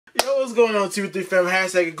What's going on, TV3 fam?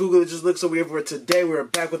 Hashtag Google it just looks so weird everywhere. Today we're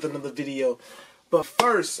back with another video. But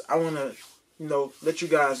first, I want to, let you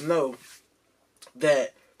guys know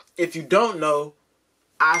that if you don't know,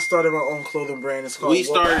 I started my own clothing brand. It's called. We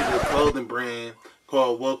started a clothing brand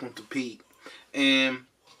called Welcome to Pete, and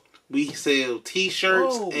we sell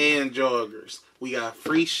T-shirts and joggers. We got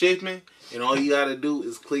free shipping, and all you gotta do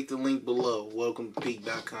is click the link below.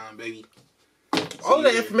 WelcomeToPete.com, baby. All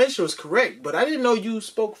that information was correct, but I didn't know you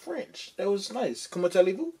spoke French. That was nice. Comment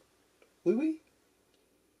allez-vous? Oui, oui.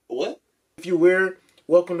 What? If you wear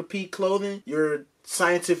Welcome to Pete clothing, you're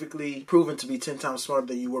scientifically proven to be 10 times smarter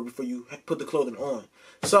than you were before you put the clothing on.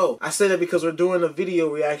 So, I say that because we're doing a video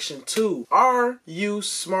reaction to Are You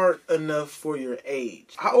Smart Enough for Your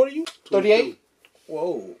Age? How old are you? 38?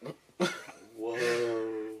 Whoa. Whoa.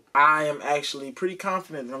 I am actually pretty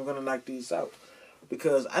confident that I'm going to knock these out.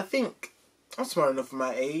 Because I think I'm smart enough for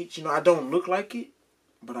my age. I don't look like it,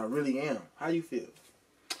 but I really am. How you feel?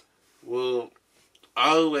 Well, I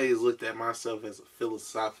always looked at myself as a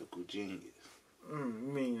philosophical genius. You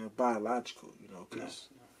mean biological, because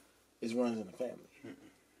it runs in the family.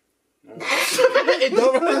 No. It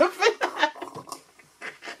don't run in the family.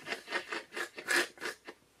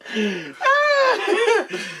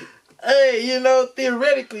 Hey,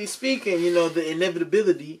 theoretically speaking, the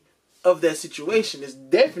inevitability of that situation is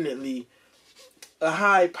definitely a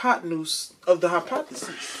hypotenuse of the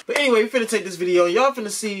hypothesis. But anyway, we're finna take this video and y'all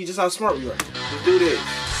finna see just how smart we are. Let's do this.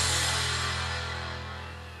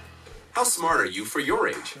 How smart are you for your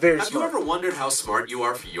age? Very Have smart. you ever wondered how smart you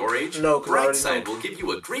are for your age? No, because I already Brightside know. will give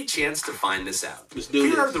you a great chance to find this out. Let's do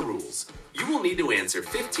Here this. are the rules. You will need to answer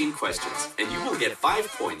 15 questions, and you will get 5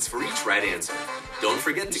 points for each right answer. Don't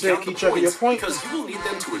forget to said count keep the track of your points, points? because you will need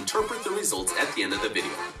them to interpret the results at the end of the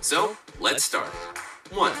video. So, let's start.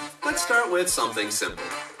 1. Let's start with something simple.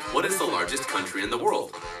 What is the largest country in the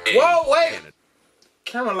world? A. Whoa, wait! Canada.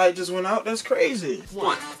 Camera light just went out. That's crazy.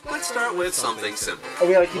 1. Let's start with something simple. Oh,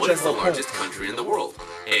 we gotta keep What track is of the our largest points. country in the world?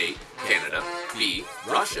 A. Canada. B.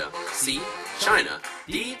 Russia. C. China.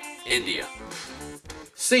 D. India.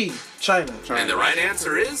 C. China. And the right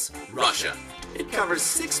answer is Russia. It covers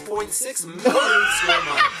 6.6 million square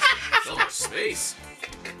miles. So much space.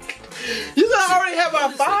 You said I already have What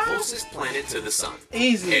about is the 5? closest planet to the sun?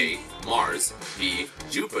 Easy. A. Mars. B.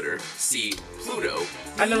 Jupiter. C. Pluto. D.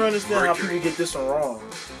 I never understand how Mercury. people get this one wrong.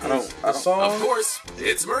 I don't. The song? Of course,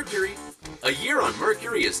 it's Mercury. A year on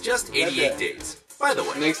Mercury is just 88 days. By the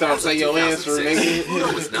way, Next time as of say your answer, 2006, nigga.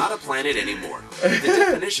 Pluto is not a planet anymore. The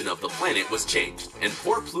definition of the planet was changed, and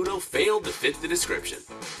poor Pluto failed to fit the description.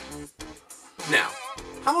 Now,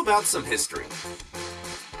 how about some history?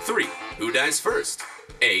 3. Who dies first?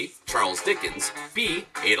 A. Charles Dickens. B.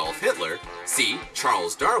 Adolf Hitler. C.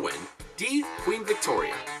 Charles Darwin. D. Queen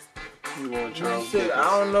Victoria. You want You Charles said, Dickens?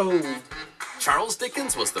 I don't know who. Charles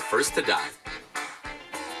Dickens was the first to die.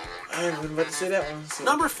 I ain't even about to say that one. So.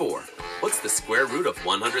 Number 4. What's the square root of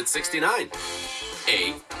 169?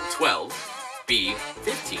 A. 12. B.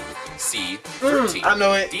 15. C. 13. I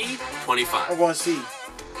know it. D. I'm 25. going to see.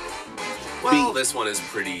 Well, this one is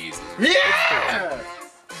pretty easy. Yeah!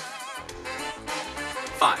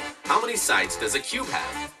 5. How many sides does a cube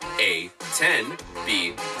have? A. 10.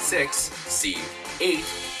 B. 6. C. 8.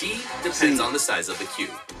 D. Depends on the size of the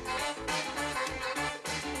cube.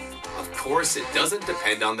 Of course, it doesn't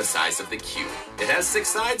depend on the size of the cube. It has 6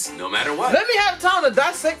 sides no matter what. Let me have time to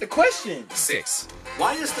dissect the question. 6.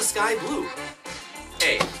 Why is the sky blue?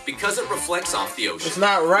 A. Because it reflects off the ocean. It's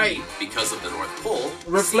not right. B. Because of the North Pole.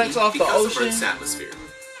 Reflects C. off the because ocean? of Earth's atmosphere.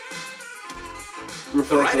 The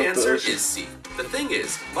Reflects right off the answer ocean. is C. The thing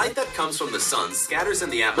is, light that comes from the sun scatters in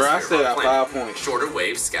the Bro, I atmosphere said of our at planet. 5 points. Shorter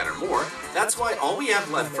waves scatter more. That's why all we have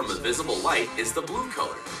left from the visible light is the blue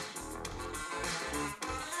color.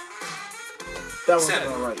 That one's 7.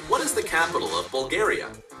 not right. What is the capital of Bulgaria?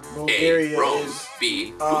 Bulgaria A. Rome. is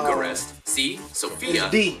B. Bucharest. C. Sofia.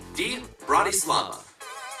 it's D. D. Bratislava.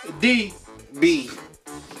 D. B.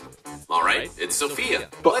 All right, it's Sophia.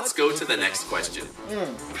 Let's go to the next question.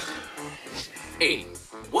 8.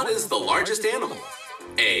 What is the largest animal?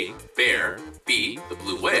 A. Bear. B. The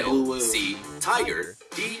blue whale. blue whale. C. Tiger.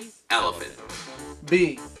 D. Elephant.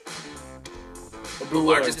 B. The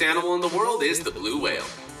largest animal in the world is the blue whale.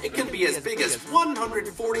 It can be as big as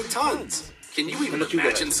 140 tons. Can you even much you got?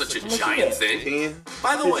 imagine such a How much you giant got? thing? 10.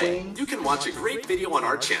 By the way, 15. you can watch a great video on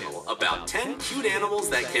our channel about 10 cute animals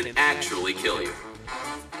that can actually kill you.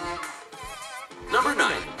 Number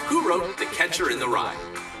 9. Who wrote The Catcher in the Rye?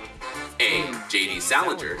 A. J.D.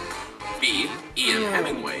 Salinger. B. Ian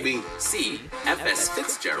Hemingway. B. C. F.S.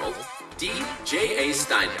 Fitzgerald. D. J.A.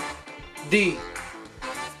 Steinbeck. D.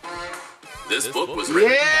 This book was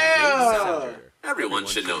written. Yeah! Everyone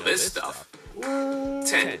should know this stuff.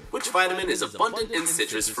 10. Which vitamin is abundant in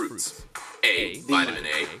citrus fruits? A. Vitamin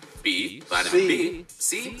A. B. Vitamin B.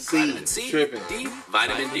 C. Vitamin C. D.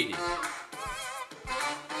 Vitamin D.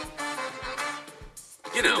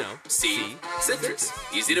 You know, C. Citrus.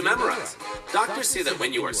 Easy to memorize. Doctors say that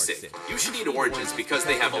when you are sick, you should eat oranges because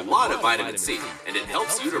they have a lot of vitamin C, and it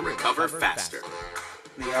helps you to recover faster.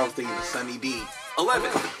 I was thinking of Sunny D.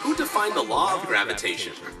 11. Who defined the law of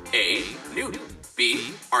gravitation? A. Newton.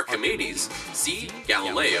 B. Archimedes. C.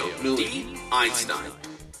 Galileo. D. Einstein.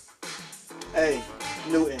 A.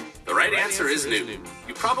 Newton. The right answer is Newton.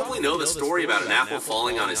 You probably know the story about an apple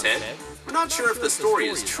falling on his head. We're not sure if the story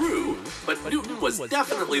is true, but Newton was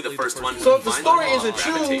definitely the first one to So if the define story the law isn't of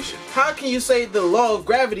true, gravitation. how can you say the law of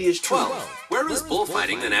gravity is true? 12. Where is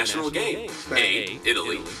bullfighting the national game? A.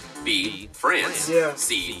 Italy. B. France. Yeah.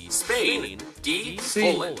 C. Spain. D. C.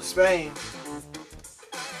 Poland. Spain.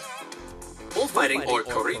 Bullfighting, or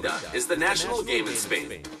corrida, is the national game in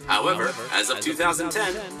Spain. However, as of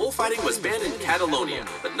 2010, bullfighting was banned in Catalonia,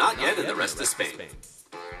 but not yet in the rest of Spain.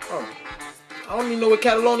 Oh. I don't even know what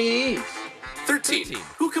Catalonia is. 13.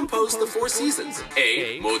 Who composed the Four Seasons?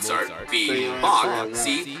 A. Mozart. B. Bach.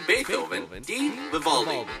 C. Beethoven. D.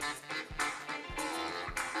 Vivaldi.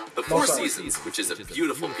 The Four Mozart. Seasons, which is a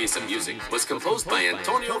beautiful piece of music, was composed by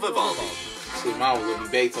Antonio Vivaldi. See, mine would be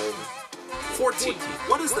Beethoven. 14.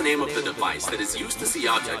 What is the name of the device that is used to see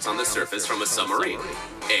objects on the surface from a submarine?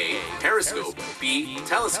 A. Periscope. B.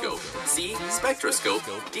 Telescope. C. Spectroscope.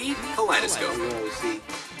 D. Kaleidoscope. You want to see?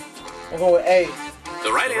 I'm going with A.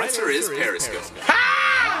 The right answer is periscope.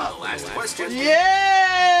 Ha! The last question.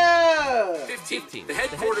 Yeah! 15. The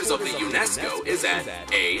headquarters of the UNESCO is at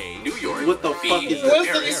A. New York. What the B. fuck is What's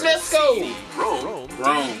the Paris, UNESCO? C. Rome.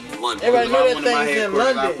 Rome. D. London. Everybody know that One of my thing's in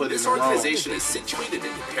headquarters, I London. put it This in Rome. organization is situated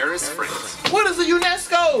in Paris, France. What is the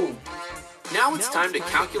UNESCO? Now it's time to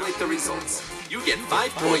calculate the results. You get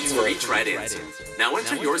 5 points for each right answer. Now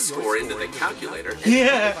enter your score into the calculator.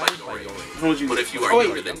 Yeah. But if you are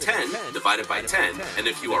younger than 10, divide it by 10. And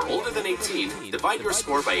if you are older than 18, divide your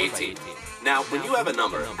score by 18. Now, when you have a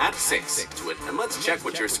number, add 6 to it, and let's check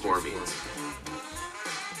what your score means.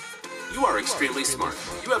 You are extremely smart.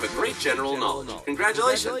 You have a great general knowledge.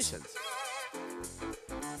 Congratulations.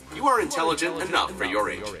 You are intelligent enough for your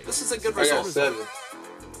age. This is a good I got result. 7.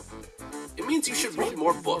 It means you should read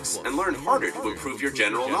more books and learn harder to improve your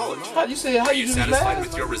general knowledge. How you say? How Are you you do this satisfied math?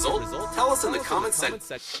 with your result? Tell us in the comments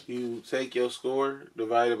section. You take your score,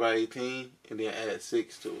 divide it by 18, and then add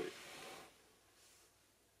 6 to it.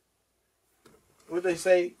 What they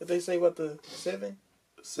say? What they say about the 7?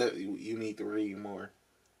 You need to read more.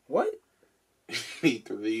 What? You need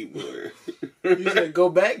to read more. You said go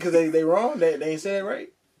back because they wrong. They ain't said it right.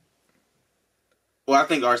 Well, I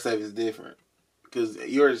think our 7 is different. Because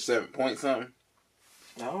yours is 7 point something.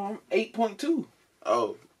 No, I'm 8.2.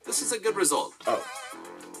 Oh. This is a good result. Oh.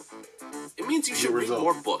 It means you should Good read result.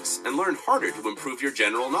 more books and learn harder to improve your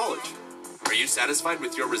general knowledge. Are you satisfied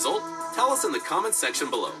with your result? Tell us in the comments section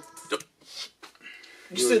below.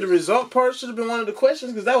 You said the result part should have been one of the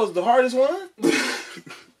questions because that was the hardest one.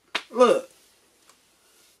 Look,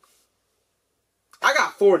 I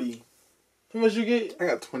got 40. How much you get? I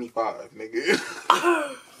got 25,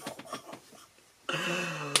 nigga.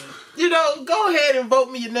 You know, go ahead and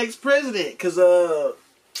vote me your next president, cause yeah.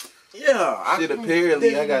 Shit,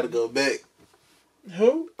 apparently I gotta go back.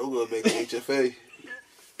 Who? I'm going back to HFA.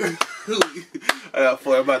 I'm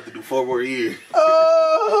about to do 4 more years.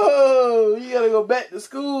 Oh, you gotta go back to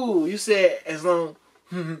school. You said as long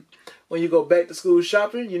when you go back to school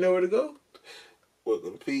shopping, you know where to go.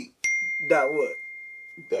 Welcome to Pete. .com.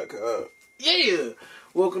 Yeah.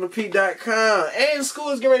 Welcome to Pete.com. And school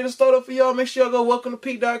is getting ready to start up for y'all. Make sure y'all go welcome to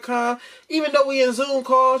Pete.com. Even though we in Zoom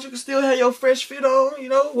calls, you can still have your fresh fit on, you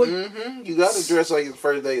know. What, You gotta dress like it's the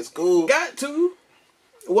first day of school. Got to.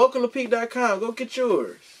 Welcome to Pete.com. Go get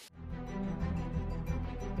yours.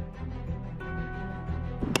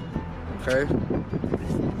 Okay.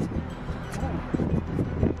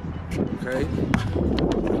 Okay.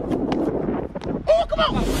 Oh, come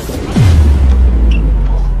on!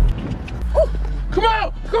 Oh, come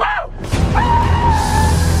on! Come on!